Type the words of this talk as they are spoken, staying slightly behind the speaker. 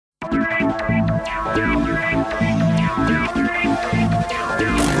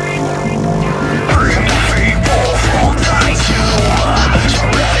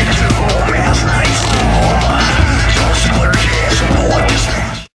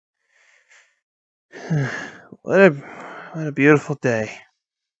What a beautiful day.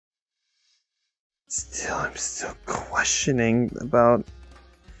 I'm still questioning about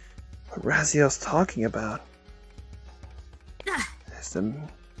what Raziel's talking about.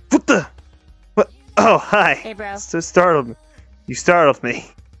 What the? What? Oh, hi. Hey, bro. So startled me. You startled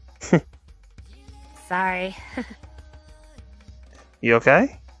me. Sorry. You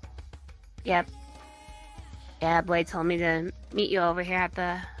okay? Yep. Yeah, Blade told me to meet you over here at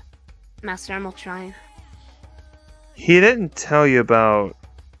the Master Emerald Shrine. He didn't tell you about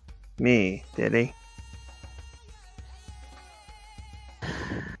me, did he?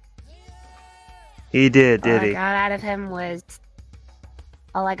 He did he? All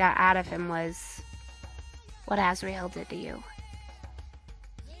I got out of him was what Azrael did to you.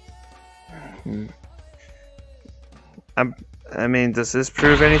 I mean, does this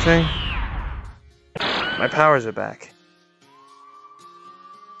prove anything? My powers are back.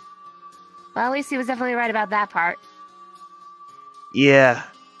 Well, at least he was definitely right about that part. Yeah.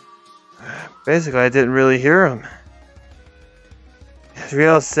 Basically, I didn't really hear him.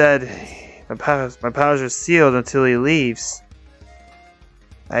 Azrael said my powers are sealed until he leaves.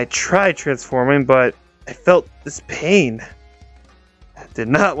 I tried transforming, but I felt this pain. I did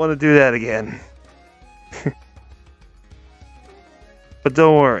not want to do that again. But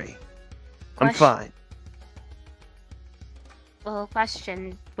don't worry. I'm fine. Well,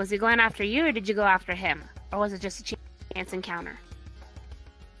 question. Was he going after you, or did you go after him? Or was it just a chance encounter?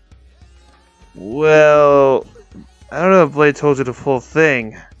 Well, I don't know if Blade told you the full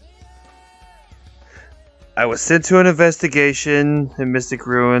thing. I was sent to an investigation in Mystic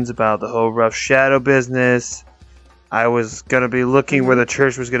Ruins about the whole rough shadow business. I was going to be looking where the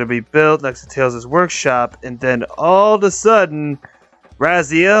church was going to be built next to Tails' workshop, and then all of a sudden,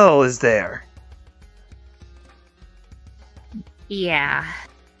 Raziel is there. Yeah.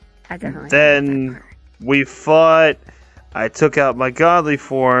 I definitely Then we fought. I took out my godly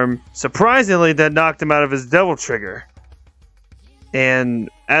form. Surprisingly, that knocked him out of his devil trigger. And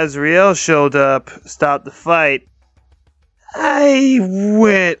Azrael showed up, stopped the fight. I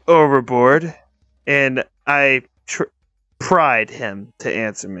went overboard, and I pried him to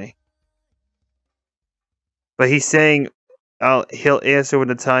answer me. But he's saying he'll answer when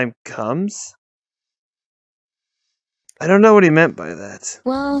the time comes? I don't know what he meant by that.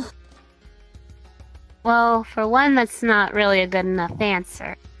 Well, for one, that's not really a good enough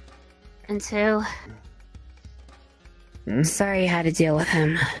answer. And two, sorry you had to deal with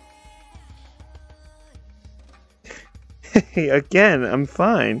him. Hey, again, I'm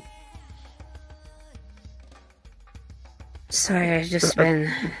fine. Sorry, I've just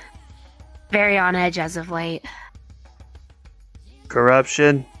been very on edge as of late.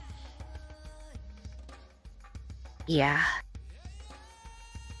 Corruption? Yeah.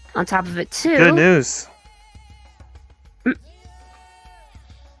 On top of it, too... Good news.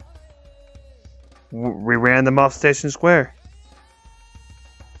 We ran them off Station Square.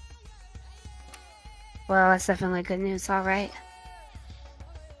 Well, that's definitely good news, alright.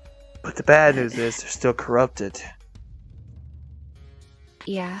 But the bad news is they're still corrupted.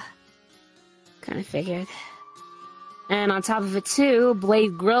 Yeah. Kinda figured. And on top of it, too,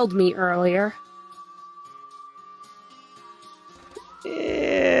 Blade grilled me earlier.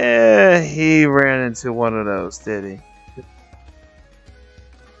 Yeah, he ran into one of those, did he?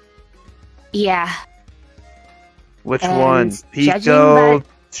 Yeah. Which And one? Pico?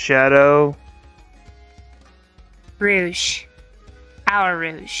 Shadow? Rouge. Our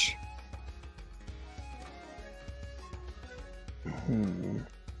Rouge.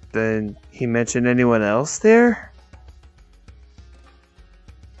 Then he mentioned anyone else there?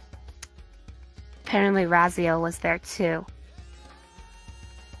 Apparently Raziel was there too.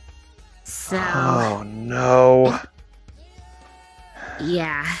 So... Oh no.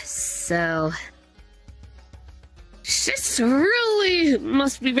 Yeah, so... Shit's really...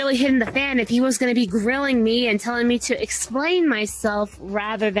 must be really hitting the fan if he was going to be grilling me and telling me to explain myself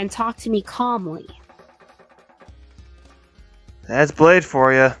rather than talk to me calmly. That's Blade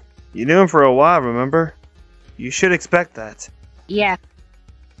for you. You knew him for a while, remember? You should expect that. Yeah.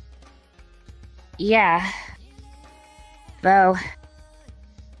 Yeah. Though...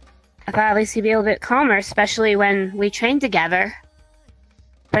 I thought at least he'd be a little bit calmer, especially when we trained together.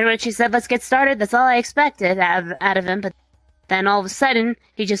 Pretty much he said, let's get started, that's all I expected out of him, but then all of a sudden,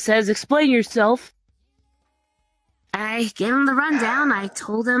 he just says, explain yourself. I gave him the rundown, I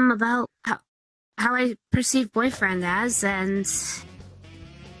told him about how I perceive boyfriend as, and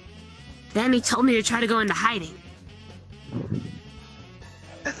then he told me to try to go into hiding.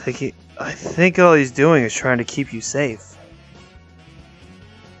 I think all he's doing is trying to keep you safe.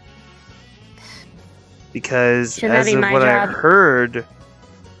 Because Shouldn't that as be of my what job? I heard,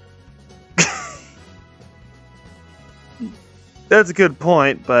 that's a good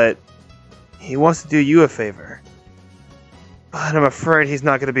point, but he wants to do you a favor. But I'm afraid he's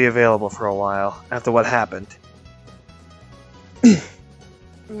not going to be available for a while after what happened.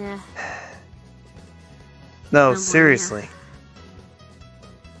 Yeah. No, No, seriously.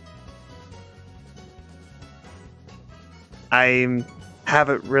 I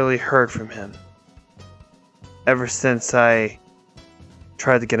haven't really heard from him ever since I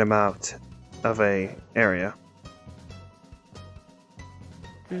tried to get him out of a area.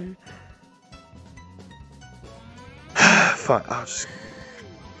 Mm. Fine,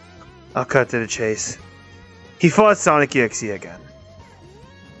 I'll cut to the chase. He fought Sonic.exe again.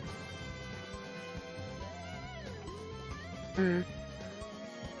 Mm.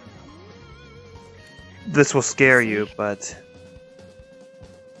 This will scare you, but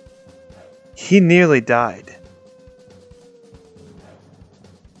he nearly died.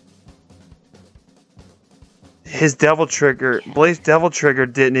 His devil trigger, Blade's devil trigger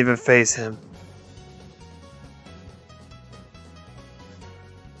didn't even phase him.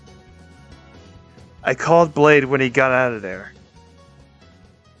 I called Blade when he got out of there.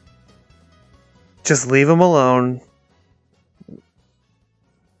 Just leave him alone.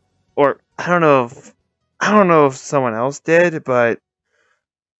 Or I don't know if someone else did, but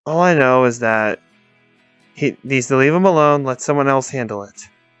all I know is that he needs to leave him alone, let someone else handle it.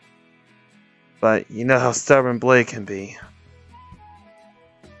 But you know how stubborn Blade can be.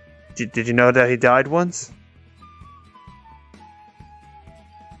 Did you know that he died once?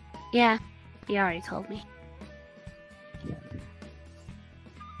 Yeah, he already told me.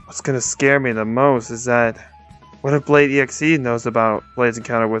 What's gonna scare me the most is that what if Blade.exe knows about Blade's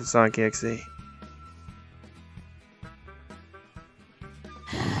encounter with Sonic.exe?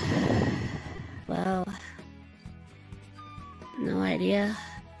 Well, no idea.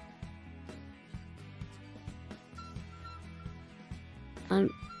 I'm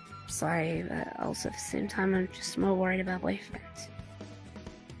sorry, but also at the same time, I'm just more worried about boyfriends.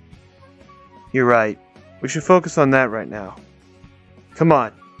 You're right. We should focus on that right now. Come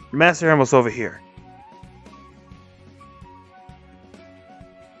on, your Master Emerald's over here.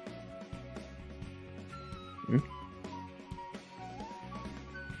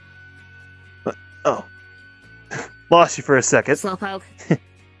 Oh. Lost you for a second. Slowpoke.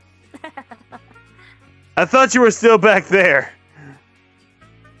 I thought you were still back there.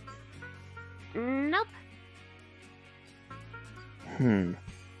 Nope.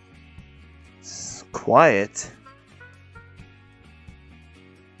 It's quiet.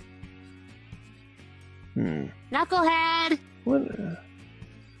 Knucklehead! What?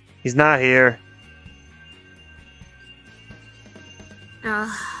 He's not here.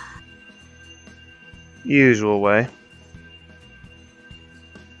 Usual way.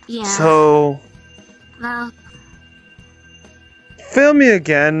 Yeah. So, Well, fill me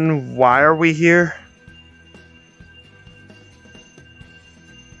again. Why are we here?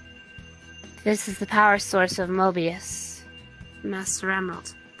 this is the power source of Mobius. Master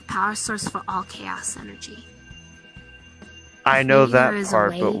Emerald. The power source for all chaos energy. I know Maybe there that is a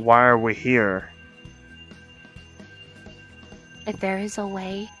part, way. but why are we here? If there is a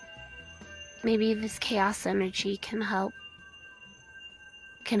way, maybe this chaos energy can help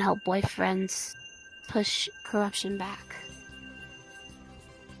boyfriends push corruption back.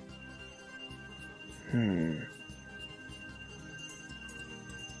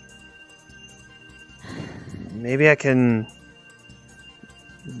 Maybe I can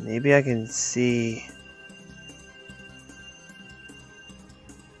see.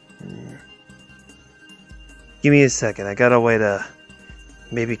 Give me a second. I got a way to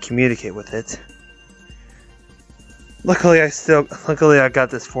maybe communicate with it. Luckily I got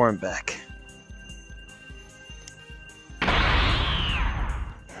this form back.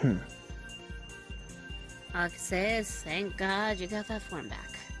 All I can say is, thank God you got that form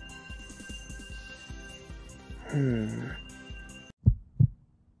back.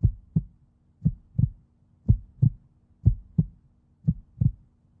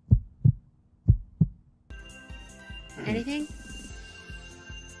 Anything?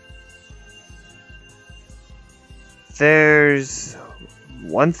 There's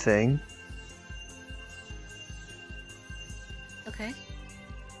one thing. Okay.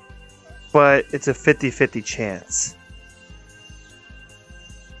 But it's a 50-50 chance.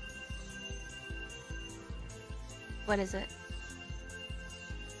 What is it?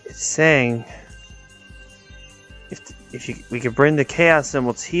 It's saying we could bring the Chaos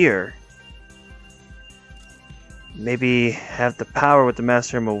Emeralds here, maybe have the power with the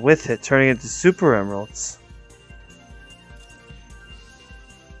Master Emerald with it, turning it into Super Emeralds.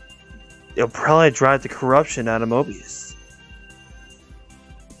 It'll probably drive the corruption out of Mobius.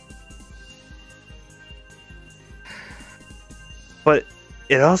 But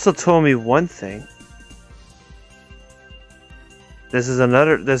it also told me one thing. This is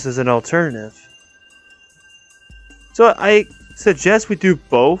an alternative. So I suggest we do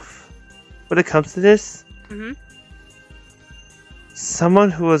both when it comes to this. Mm-hmm. Someone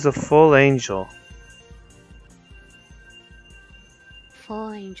who is a full angel.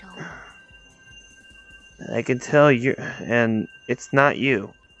 Full angel. I can tell you, and it's not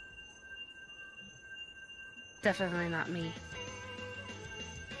you. Definitely not me.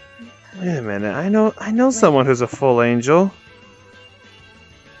 Wait a minute, I know someone who's a full angel.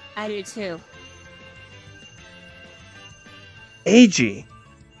 I do too. AG.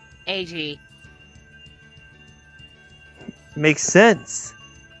 AG. Makes sense.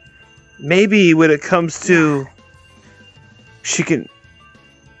 Maybe when it comes to... She can...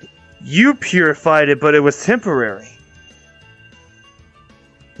 You purified it, but it was temporary.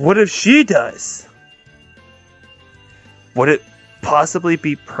 What if she does? Would it possibly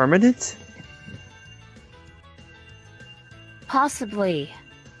be permanent? Possibly.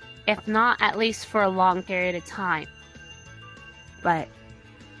 If not, at least for a long period of time. But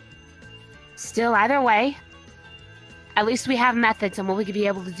still, either way, at least we have methods on what we could be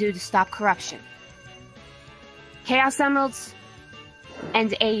able to do to stop corruption. Chaos Emeralds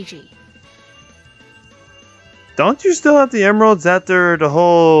and AG. Don't you still have the emeralds after the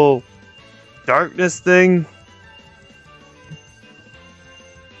whole darkness thing?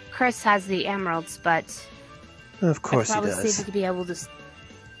 Chris has the emeralds, but Of course he I'd probably see if does. we could be able to.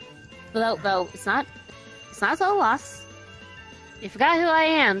 Though it's not so lost. You forgot who I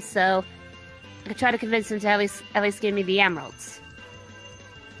am, so I could try to convince him to at least give me the emeralds.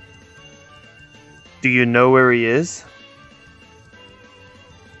 Do you know where he is?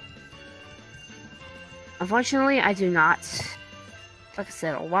 Unfortunately, I do not. Like I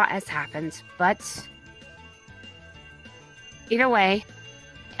said, a lot has happened, but either way,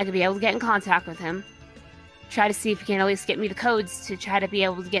 I could be able to get in contact with him. Try to see if he can at least get me the codes to try to be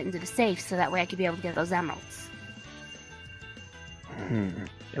able to get into the safe, so that way I could be able to get those emeralds. And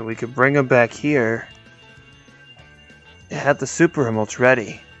we could bring him back here. Have the Super Emeralds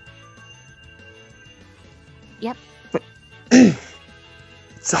ready. Yep. But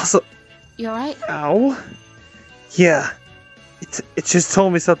it's also... You alright? Ow. Yeah. It just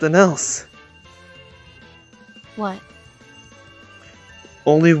told me something else. What?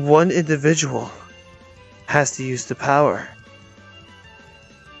 Only one individual has to use the power.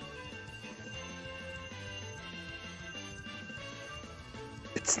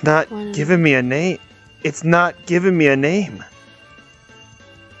 It's not giving me a name. It's not giving me a name.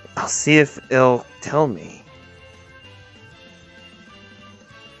 I'll see if it'll tell me.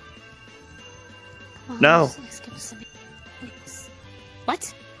 No.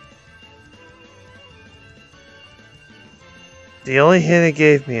 What? The only hint it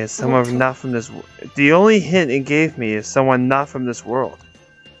gave me is someone not from this. The only hint it gave me is someone not from this world.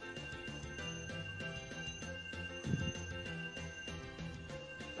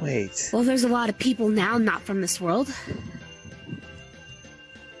 Wait. Well, there's a lot of people now not from this world.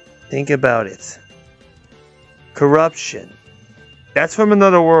 Think about it. Corruption. That's from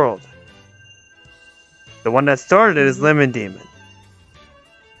another world. The one that started it is Lemon Demon.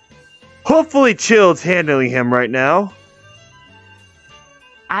 Hopefully Chilled's handling him right now.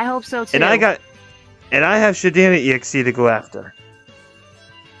 I hope so too. And I have Sonic.exe to go after.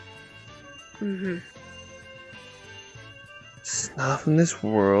 It's not from this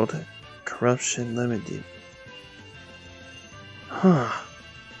world. Corruption Limited. Huh.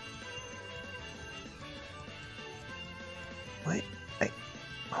 Wait, I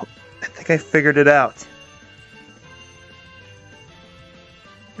think I figured it out.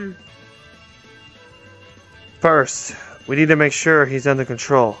 First, we need to make sure he's under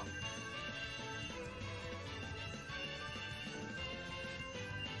control.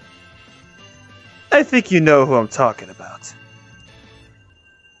 I think you know who I'm talking about.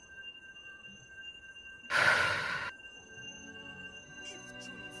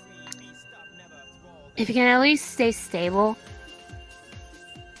 If you can at least stay stable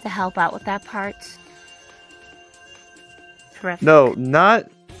to help out with that part. Terrific. No, not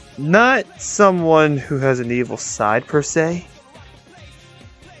someone who has an evil side per se.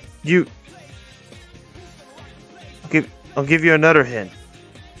 I'll give you another hint.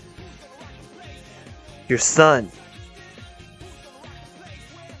 Your son.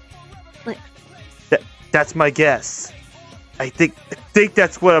 What? That's my guess. I think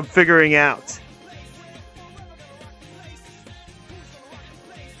that's what I'm figuring out.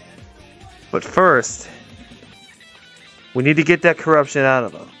 But first, we need to get that corruption out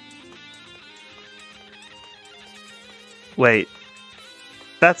of him. Wait.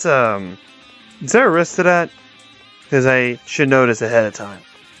 That's, is there a risk to that? Because I should know this ahead of time.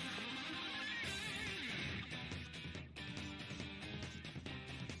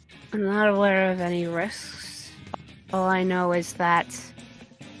 I'm not aware of any risks. All I know is that,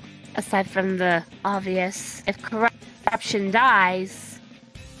 aside from the obvious, if corruption dies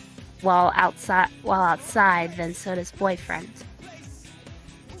while outside, then so does boyfriend.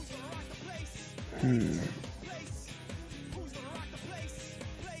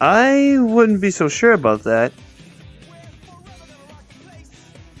 I wouldn't be so sure about that.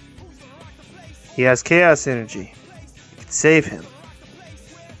 He has chaos energy. You could save him.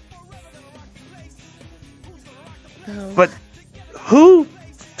 Oh. But who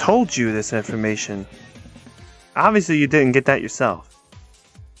told you this information? Obviously you didn't get that yourself.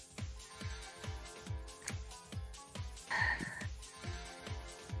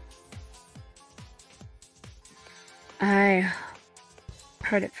 I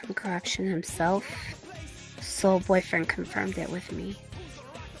heard it from Corruption himself. Soul boyfriend confirmed it with me.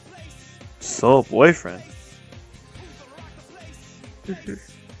 Soul boyfriend?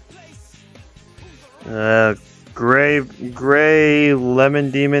 Gray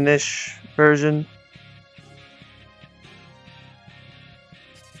lemon demonish version?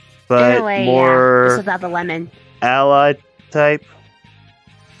 But Either way, more just without the lemon. ally type?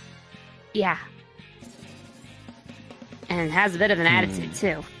 Yeah. And has a bit of an attitude,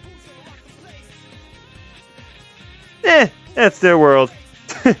 too. That's their world.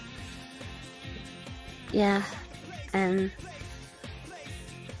 Yeah. And...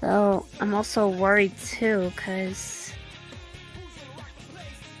 so, I'm also worried, too, because...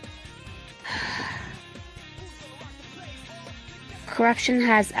 Corruption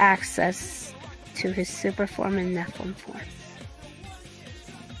has access to his super form and Nephilim form.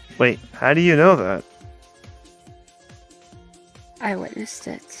 Wait, how do you know that? I witnessed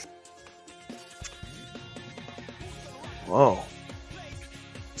it. Whoa.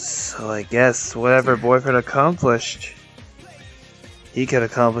 So I guess whatever boyfriend accomplished, he could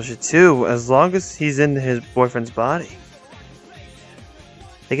accomplish it too, as long as he's in his boyfriend's body.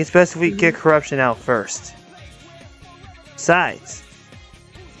 I think it's best if we get corruption out first. Besides,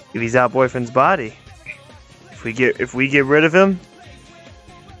 if he's out boyfriend's body, if we get rid of him,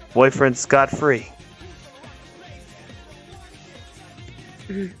 boyfriend's scot-free.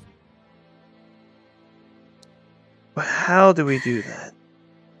 But how do we do that?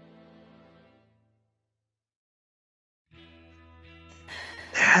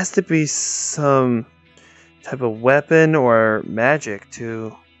 There has to be some type of weapon or magic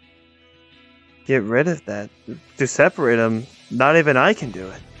to get rid of that. To separate them, not even I can do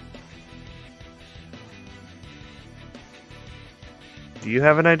it. Do you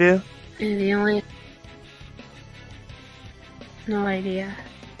have an idea? No idea.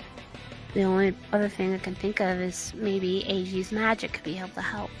 The only other thing I can think of is maybe AG's magic could be able to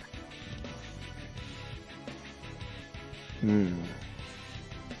help.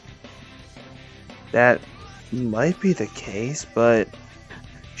 That might be the case, but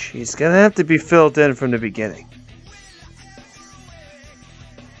she's gonna have to be filled in from the beginning.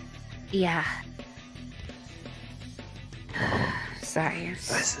 Yeah. Sorry.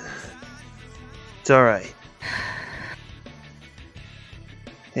 It's alright.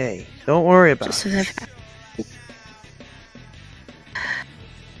 Hey, don't worry about it.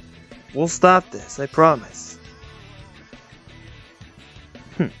 We'll stop this, I promise.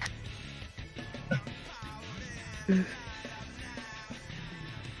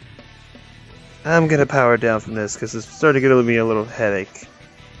 I'm gonna power down from this because it's starting to give me a little headache.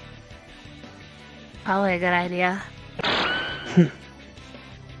 Probably a good idea.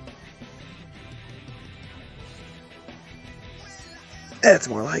 That's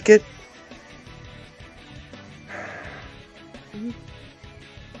more like it.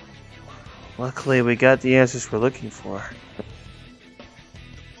 Luckily, we got the answers we're looking for.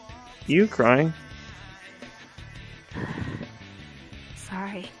 You crying?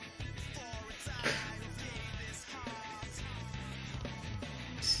 Sorry.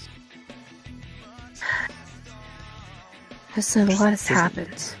 So what has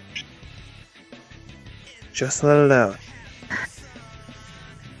happened? Just let it out.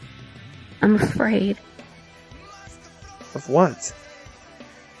 I'm afraid. Of what?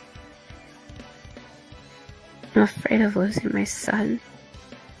 I'm afraid of losing my son.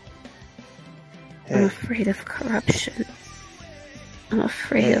 I'm Hey, afraid of corruption. I'm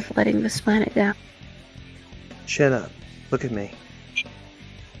afraid of letting this planet down. chin up. Look at me.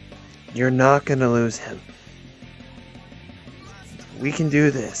 You're not gonna lose him. We can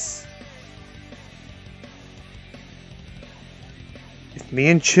do this. If me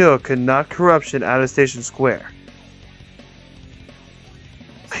and Chill could knock corruption out of Station Square,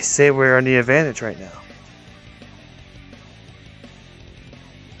 I say we're on the advantage right now.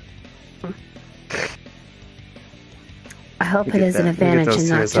 I hope it is an advantage and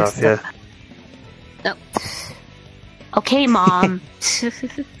not just yeah. No. Okay, Mom.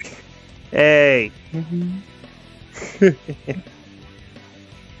 Hey.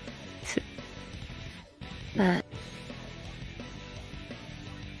 But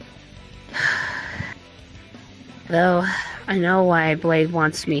though I know why Blade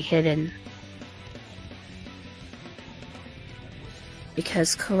wants me hidden.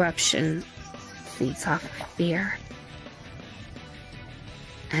 Because corruption feeds off of fear.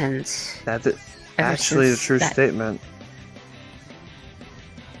 And That's actually a true statement.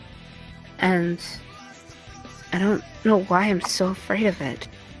 And I don't know why I'm so afraid of it.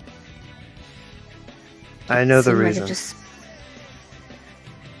 I know the Seemed like reason. it just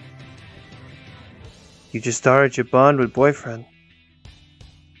You just started your bond with boyfriend.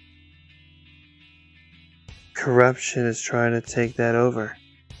 Corruption is trying to take that over.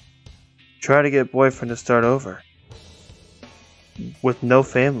 Try to get boyfriend to start over. With no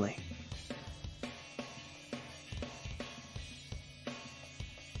family.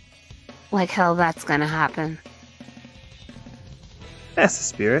 like how that's gonna happen. That's the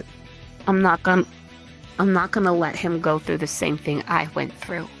spirit. I'm not gonna let him go through the same thing I went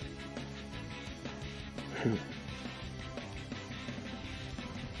through.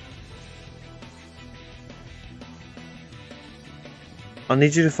 I'll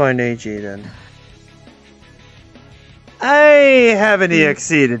need you to find AG then. I have an EXE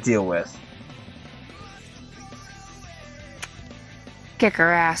to deal with. Kick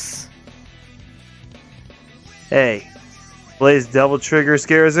her ass. Hey, Blaze double trigger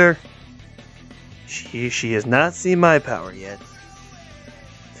scares her? She has not seen my power yet.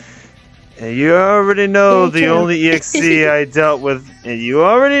 And you already know Very the true. only EXE I dealt with. And you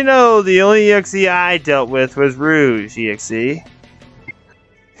already know the only EXE I dealt with was Rouge EXE.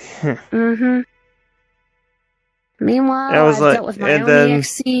 Mm-hmm. Meanwhile, I was I've like- dealt with my and own then-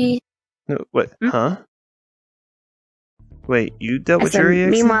 EXE. No, what? Hmm? Huh? Wait, you dealt I with said, your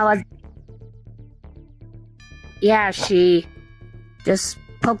EXE? meanwhile, yeah, she just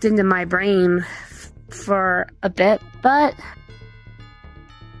poked into my brain for a bit, but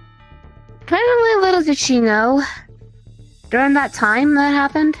apparently little did she know, during that time that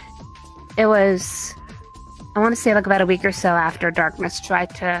happened, it was, I want to say like about a week or so after Darkness tried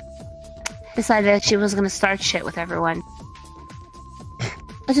to decide that she was going to start shit with everyone.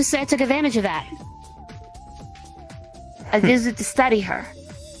 Let's just say I took advantage of that. I used it to study her.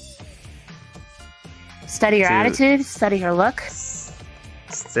 Study her Dude. attitude, study her look.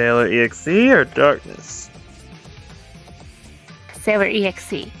 Sailor EXE or Darkness? Sailor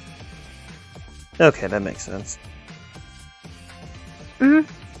EXE. Okay, that makes sense. Mm-hmm.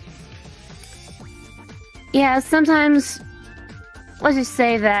 Yeah, sometimes, let's just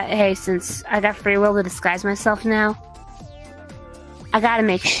say that, hey, since I got free will to disguise myself now, I gotta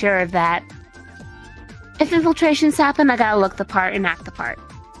make sure that if infiltrations happen, I gotta look the part and act the part.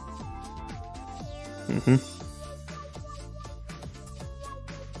 Mm-hmm.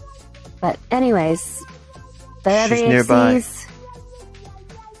 But anyways, the other She's nearby. EXEs...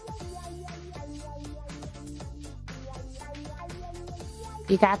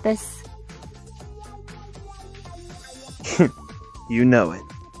 You got this? You know it.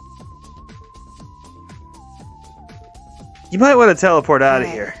 You might want to teleport out of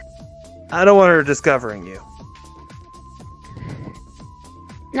Okay. here. I don't want her discovering you.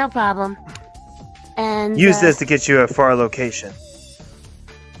 No problem. And Use this to get you a far location.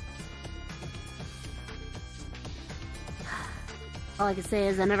 all I can say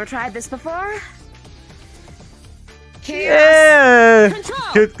is I never tried this before. Chaos Yeah!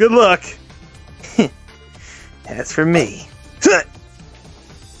 control. Good luck. That's for me.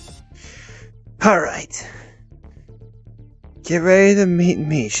 Alright. Get ready to meet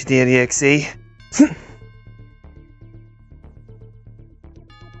me, Shadini XE.